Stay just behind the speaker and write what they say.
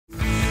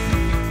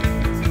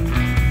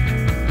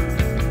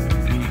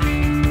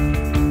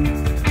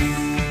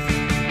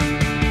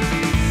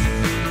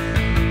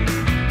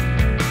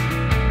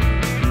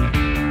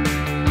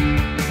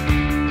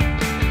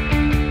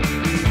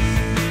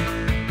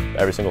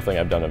every single thing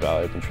I've done at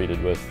Valley, I've been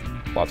treated with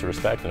lots of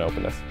respect and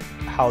openness.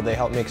 How they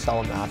help me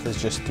excel in math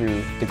is just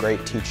through the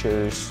great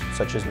teachers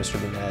such as Mr.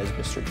 Gomez,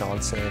 Mr.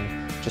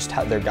 Johnson, just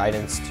their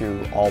guidance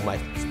through all my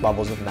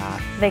levels of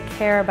math. They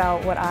care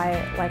about what I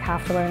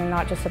have to learn and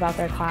not just about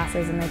their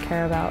classes, and they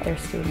care about their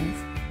students.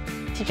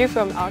 Teacher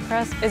from art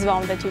class is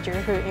one of the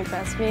teachers who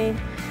impressed me,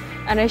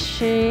 and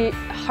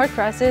her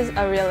classes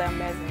are really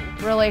amazing.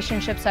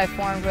 Relationships I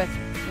formed with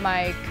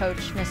my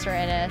coach, Mr.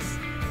 Innes,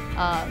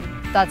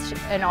 that's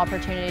an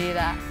opportunity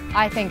that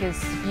I think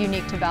is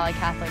unique to Valley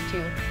Catholic,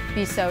 to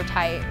be so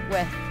tight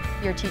with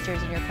your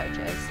teachers and your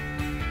coaches.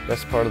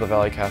 Best part of the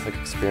Valley Catholic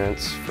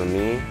experience for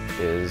me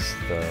is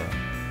the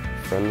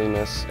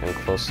friendliness and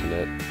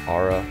close-knit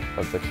aura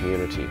of the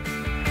community.